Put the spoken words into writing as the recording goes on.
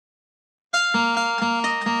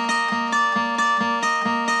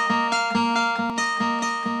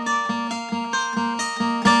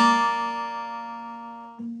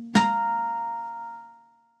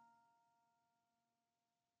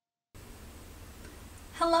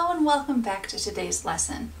Hello and welcome back to today's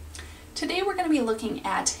lesson. Today we're going to be looking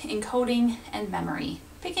at encoding and memory,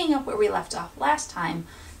 picking up where we left off last time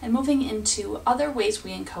and moving into other ways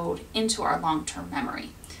we encode into our long-term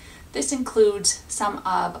memory. This includes some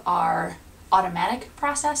of our automatic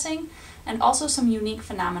processing and also some unique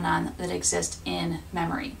phenomenon that exist in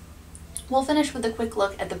memory. We'll finish with a quick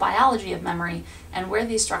look at the biology of memory and where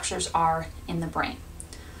these structures are in the brain.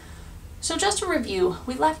 So just to review,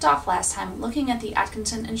 we left off last time looking at the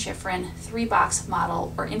Atkinson and Shiffrin three-box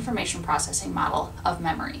model or information processing model of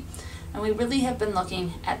memory. And we really have been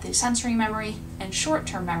looking at the sensory memory and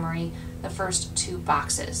short-term memory, the first two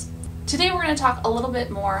boxes. Today we're going to talk a little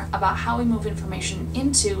bit more about how we move information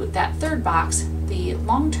into that third box, the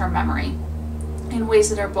long-term memory, in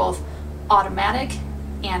ways that are both automatic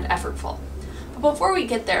and effortful. But before we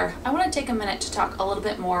get there, I want to take a minute to talk a little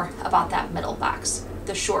bit more about that middle box,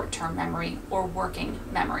 the short-term memory or working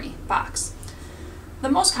memory box. The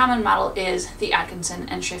most common model is the Atkinson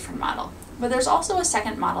and Shiffrin model, but there's also a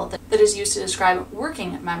second model that is used to describe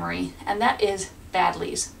working memory, and that is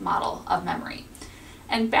Baddeley's model of memory.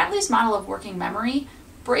 And Baddeley's model of working memory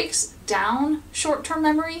breaks down short-term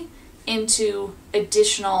memory into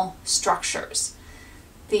additional structures: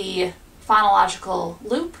 the phonological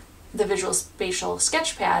loop, the visual spatial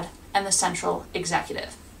sketchpad, and the central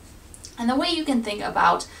executive. And the way you can think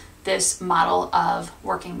about this model of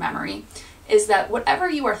working memory is that whatever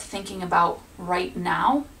you are thinking about right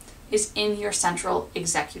now is in your central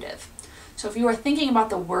executive. So if you are thinking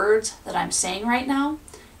about the words that I'm saying right now,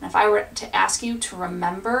 and if I were to ask you to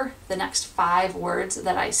remember the next 5 words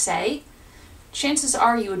that I say, chances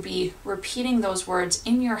are you would be repeating those words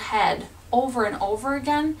in your head over and over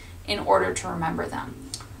again in order to remember them.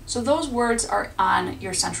 So those words are on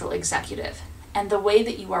your central executive. And the way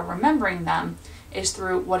that you are remembering them is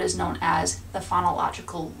through what is known as the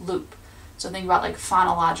phonological loop. So think about like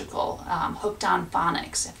phonological, hooked on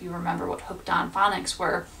phonics. If you remember what hooked on phonics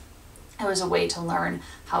were, it was a way to learn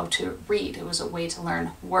how to read. It was a way to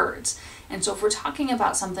learn words. And so if we're talking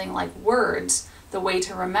about something like words, the way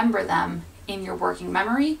to remember them in your working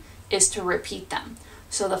memory is to repeat them.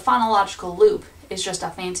 So the phonological loop is just a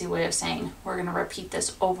fancy way of saying we're going to repeat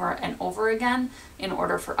this over and over again in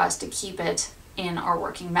order for us to keep it in our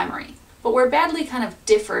working memory. But where Baddeley kind of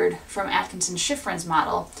differed from Atkinson-Shiffrin's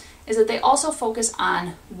model is that they also focus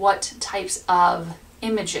on what types of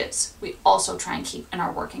images we also try and keep in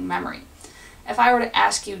our working memory. If I were to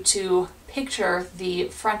ask you to picture the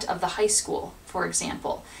front of the high school, for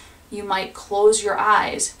example, you might close your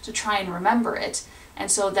eyes to try and remember it, and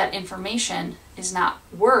so that information is not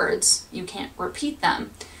words, you can't repeat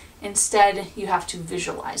them. Instead, you have to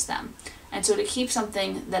visualize them. And so to keep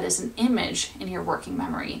something that is an image in your working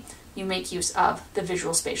memory, you make use of the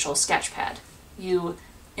visual spatial sketchpad. You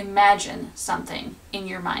imagine something in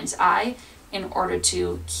your mind's eye in order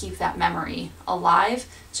to keep that memory alive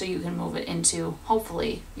so you can move it into,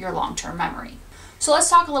 hopefully, your long-term memory. So let's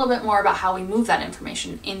talk a little bit more about how we move that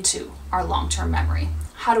information into our long-term memory.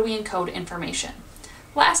 How do we encode information?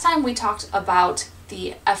 Last time we talked about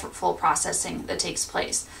the effortful processing that takes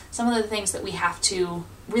place. Some of the things that we have to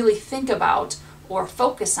really think about or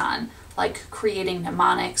focus on, like creating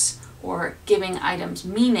mnemonics or giving items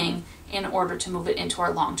meaning in order to move it into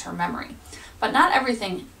our long-term memory. But not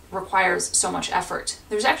everything requires so much effort.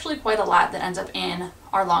 There's actually quite a lot that ends up in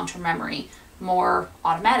our long-term memory more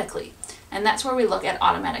automatically. And that's where we look at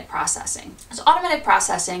automatic processing. So automatic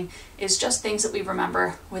processing is just things that we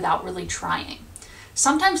remember without really trying.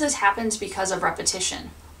 Sometimes this happens because of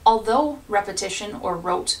repetition. Although repetition or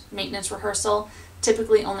rote maintenance rehearsal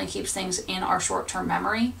typically only keeps things in our short-term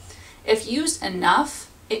memory, if used enough,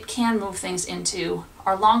 it can move things into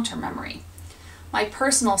our long-term memory. My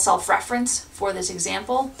personal self-reference for this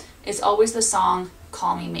example is always the song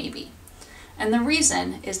Call Me Maybe. And the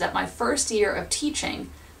reason is that my first year of teaching,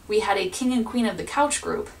 we had a King and Queen of the Couch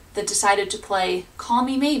group that decided to play Call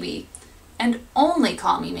Me Maybe, and only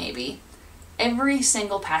Call Me Maybe, every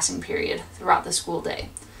single passing period throughout the school day.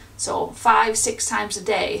 So 5-6 times a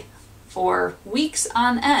day for weeks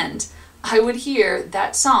on end, I would hear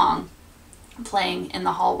that song playing in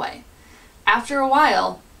the hallway. After a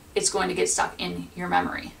while, it's going to get stuck in your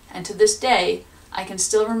memory. And to this day, I can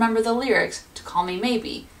still remember the lyrics to Call Me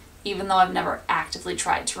Maybe, even though I've never actively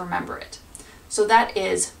tried to remember it. So that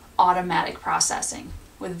is automatic processing.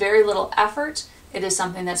 With very little effort, it is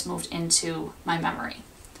something that's moved into my memory.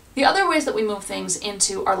 The other ways that we move things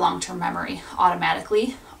into our long-term memory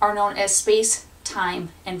automatically are known as space, time,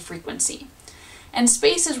 and frequency. And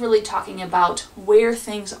space is really talking about where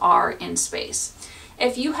things are in space.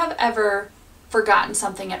 If you have ever forgotten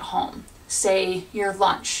something at home, say your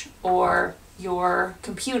lunch or your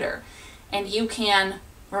computer and you can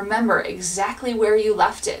remember exactly where you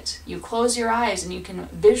left it. You close your eyes and you can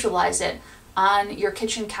visualize it on your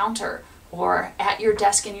kitchen counter or at your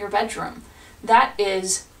desk in your bedroom. That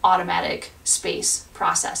is automatic space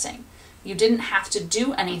processing. You didn't have to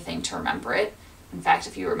do anything to remember it. In fact,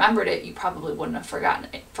 if you remembered it, you probably wouldn't have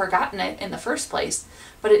forgotten it in the first place,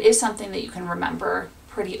 but it is something that you can remember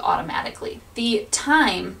pretty automatically. The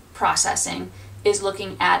time processing is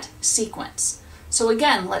looking at sequence. So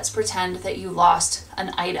again, let's pretend that you lost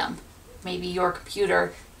an item, maybe your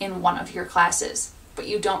computer in one of your classes, but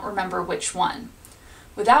you don't remember which one.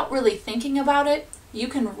 Without really thinking about it, you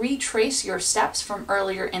can retrace your steps from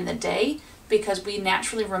earlier in the day because we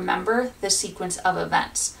naturally remember the sequence of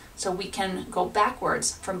events. So we can go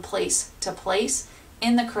backwards from place to place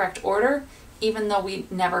in the correct order, even though we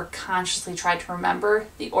never consciously tried to remember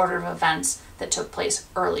the order of events that took place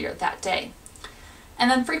earlier that day.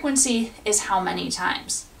 And then frequency is how many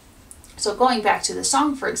times. So going back to the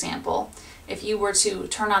song, for example, if you were to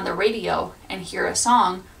turn on the radio and hear a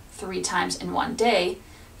song 3 times in one day,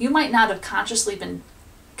 you might not have consciously been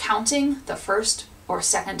counting the first or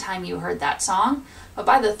second time you heard that song, but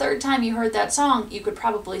by the third time you heard that song, you could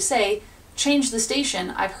probably say, change the station,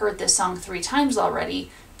 I've heard this song 3 times already,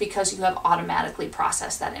 because you have automatically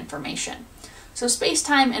processed that information. So space,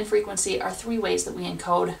 time, and frequency are 3 ways that we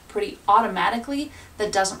encode pretty automatically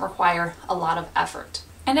that doesn't require a lot of effort.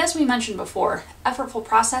 And as we mentioned before, effortful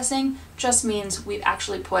processing just means we've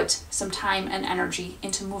actually put some time and energy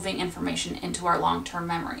into moving information into our long-term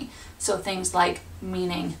memory. So things like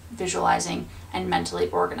meaning, visualizing, and mentally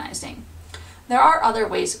organizing. There are other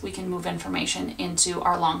ways we can move information into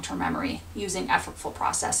our long-term memory using effortful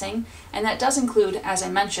processing, and that does include, as I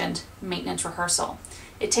mentioned, maintenance rehearsal.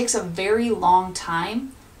 It takes a very long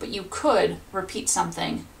time, but you could repeat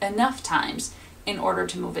something enough times in order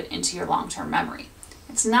to move it into your long-term memory.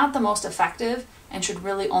 It's not the most effective and should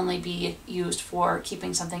really only be used for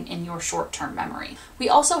keeping something in your short-term memory. We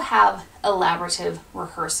also have elaborative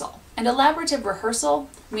rehearsal. And elaborative rehearsal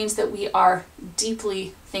means that we are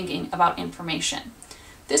deeply thinking about information.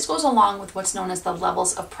 This goes along with what's known as the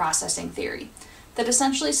levels of processing theory, that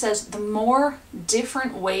essentially says the more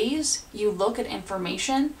different ways you look at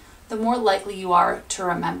information, the more likely you are to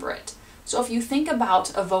remember it. So if you think about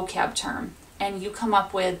a vocab term and you come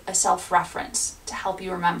up with a self-reference to help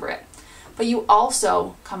you remember it, but you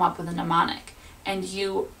also come up with a mnemonic, and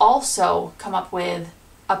you also come up with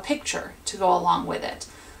a picture to go along with it,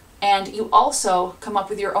 and you also come up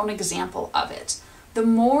with your own example of it. The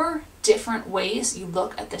more different ways you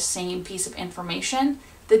look at the same piece of information,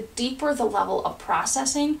 the deeper the level of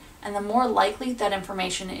processing, and the more likely that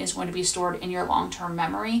information is going to be stored in your long-term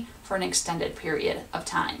memory for an extended period of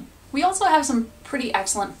time. We also have some pretty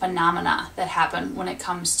excellent phenomena that happen when it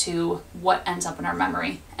comes to what ends up in our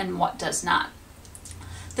memory and what does not.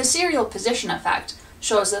 The serial position effect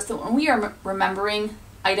shows us that when we are remembering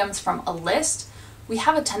items from a list, we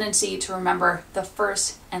have a tendency to remember the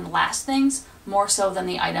first and last things more so than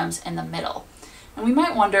the items in the middle. And we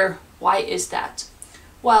might wonder, why is that?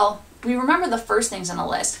 Well, we remember the first things in a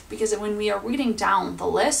list because when we are reading down the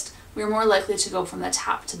list, we are more likely to go from the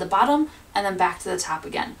top to the bottom and then back to the top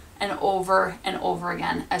again, and over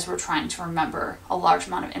again as we're trying to remember a large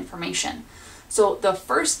amount of information. So the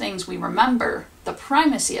first things we remember, the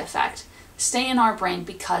primacy effect, stay in our brain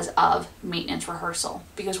because of maintenance rehearsal,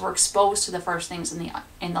 because we're exposed to the first things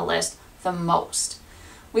in the list the most.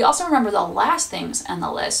 We also remember the last things in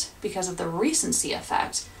the list because of the recency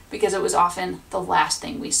effect, because it was often the last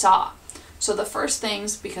thing we saw. So the first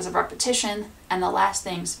things, because of repetition, and the last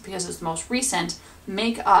things, because it's the most recent,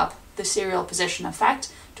 make up the serial position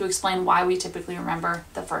effect to explain why we typically remember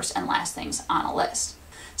the first and last things on a list.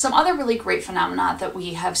 Some other really great phenomena that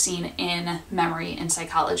we have seen in memory and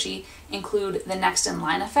psychology include the next in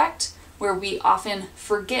line effect, where we often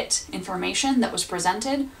forget information that was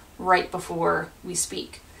presented right before we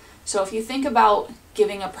speak. So if you think about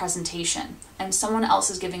giving a presentation and someone else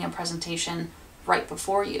is giving a presentation right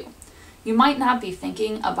before you, you might not be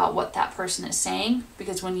thinking about what that person is saying,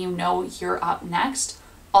 because when you know you're up next,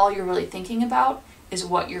 all you're really thinking about is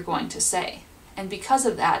what you're going to say. And because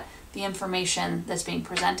of that, the information that's being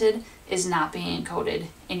presented is not being encoded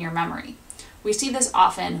in your memory. We see this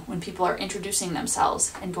often when people are introducing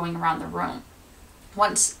themselves and going around the room.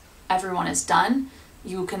 Once everyone is done,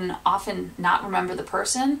 you can often not remember the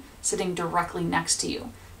person sitting directly next to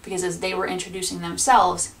you, because as they were introducing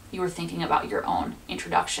themselves, you were thinking about your own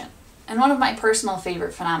introduction. And one of my personal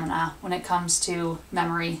favorite phenomena when it comes to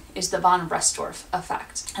memory is the von Restorff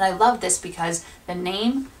effect. And I love this because the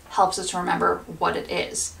name helps us to remember what it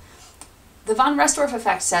is. The von Restorff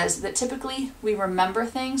effect says that typically we remember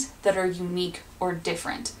things that are unique or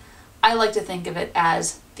different. I like to think of it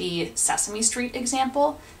as the Sesame Street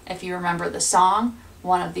example. If you remember the song,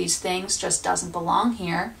 one of these things just doesn't belong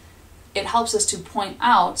here. It helps us to point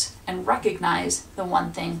out and recognize the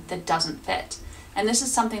one thing that doesn't fit. And this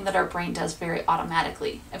is something that our brain does very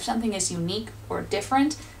automatically. If something is unique or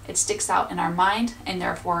different, it sticks out in our mind and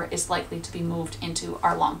therefore is likely to be moved into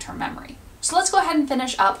our long-term memory. So let's go ahead and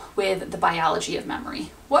finish up with the biology of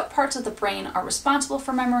memory. What parts of the brain are responsible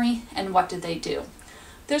for memory and what do they do?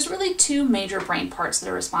 There's really two major brain parts that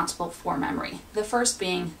are responsible for memory. The first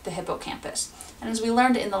being the hippocampus. And as we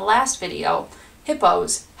learned in the last video,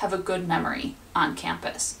 hippos have a good memory on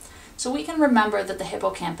campus. So we can remember that the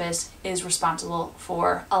hippocampus is responsible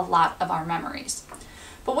for a lot of our memories.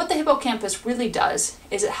 But what the hippocampus really does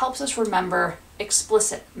is it helps us remember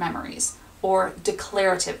explicit memories or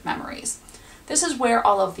declarative memories. This is where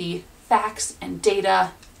all of the facts and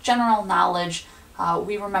data, general knowledge,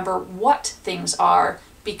 we remember what things are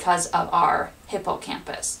because of our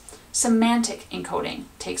hippocampus. Semantic encoding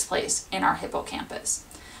takes place in our hippocampus.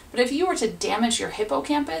 But if you were to damage your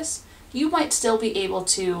hippocampus, you might still be able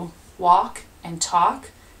to walk and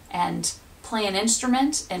talk and play an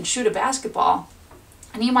instrument and shoot a basketball.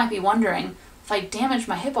 And you might be wondering, if I damage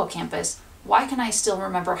my hippocampus, why can I still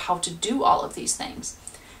remember how to do all of these things?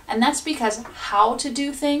 And that's because how to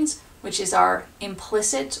do things, which is our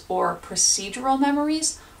implicit or procedural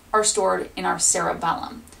memories, are stored in our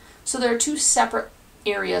cerebellum. So there are two separate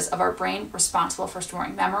areas of our brain responsible for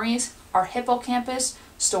storing memories. Our hippocampus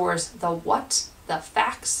stores the what, the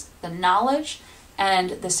facts, the knowledge,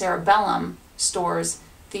 and the cerebellum stores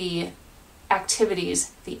the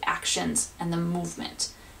activities, the actions, and the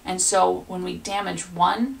movement. And so when we damage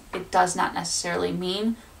one, it does not necessarily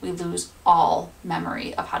mean we lose all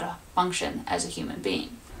memory of how to function as a human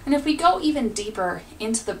being. And if we go even deeper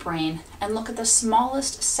into the brain and look at the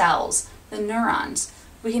smallest cells, the neurons,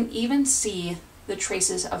 we can even see the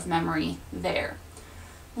traces of memory there.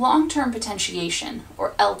 Long-term potentiation,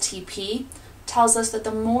 or LTP, tells us that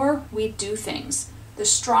the more we do things, the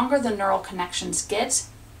stronger the neural connections get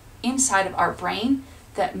inside of our brain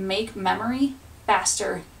that make memory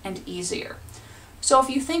faster and easier. So if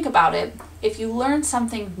you think about it, if you learn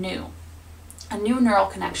something new, a new neural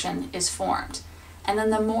connection is formed. And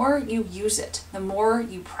then the more you use it, the more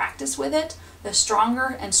you practice with it, the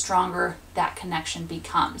stronger and stronger that connection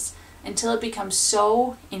becomes, until it becomes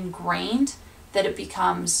so ingrained that it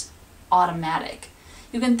becomes automatic.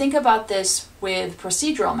 You can think about this with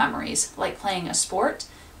procedural memories, like playing a sport.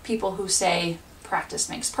 People who say practice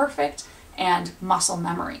makes perfect, and muscle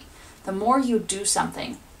memory. The more you do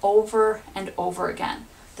something over and over again,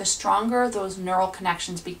 the stronger those neural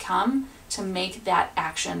connections become to make that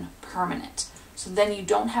action permanent. So then you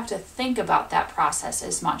don't have to think about that process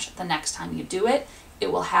as much the next time you do it.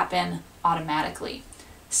 It will happen automatically.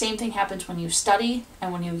 Same thing happens when you study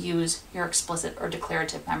and when you use your explicit or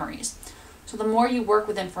declarative memories. So the more you work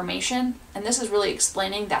with information, and this is really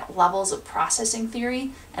explaining that levels of processing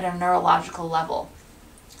theory at a neurological level.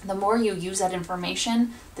 The more you use that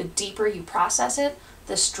information, the deeper you process it,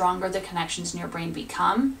 the stronger the connections in your brain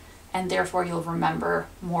become, and therefore you'll remember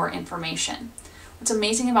more information. What's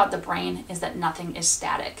amazing about the brain is that nothing is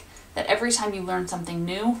static, that every time you learn something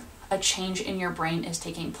new, a change in your brain is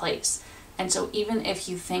taking place. And so even if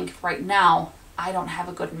you think right now, I don't have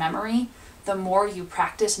a good memory, the more you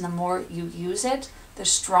practice and the more you use it, the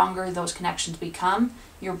stronger those connections become.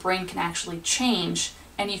 Your brain can actually change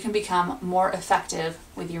and you can become more effective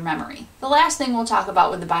with your memory. The last thing we'll talk about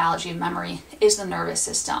with the biology of memory is the nervous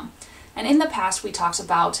system. And in the past, we talked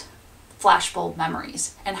about flashbulb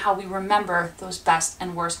memories and how we remember those best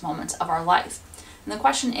and worst moments of our life. And the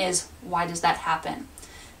question is, why does that happen?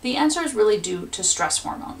 The answer is really due to stress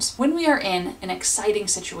hormones. When we are in an exciting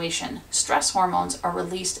situation, stress hormones are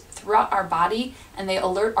released throughout our body and they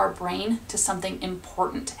alert our brain to something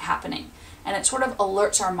important happening. And it sort of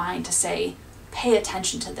alerts our mind to say, pay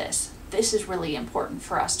attention to this. This is really important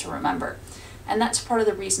for us to remember. And that's part of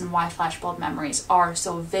the reason why flashbulb memories are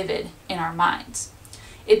so vivid in our minds.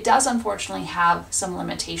 It does unfortunately have some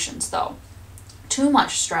limitations though. Too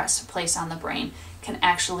much stress placed on the brain can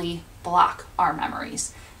actually block our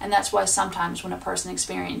memories. And that's why sometimes when a person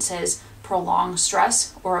experiences prolonged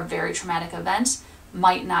stress or a very traumatic event,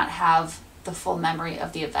 might not have the full memory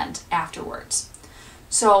of the event afterwards.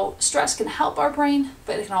 So stress can help our brain,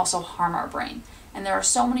 but it can also harm our brain. And there are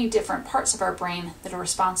so many different parts of our brain that are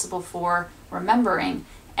responsible for remembering,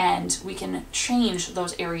 and we can change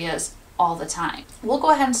those areas all the time. We'll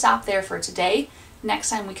go ahead and stop there for today.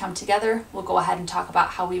 Next time we come together, we'll go ahead and talk about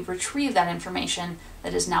how we retrieve that information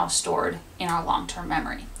that is now stored in our long-term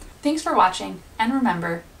memory. Thanks for watching, and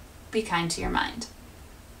remember, be kind to your mind.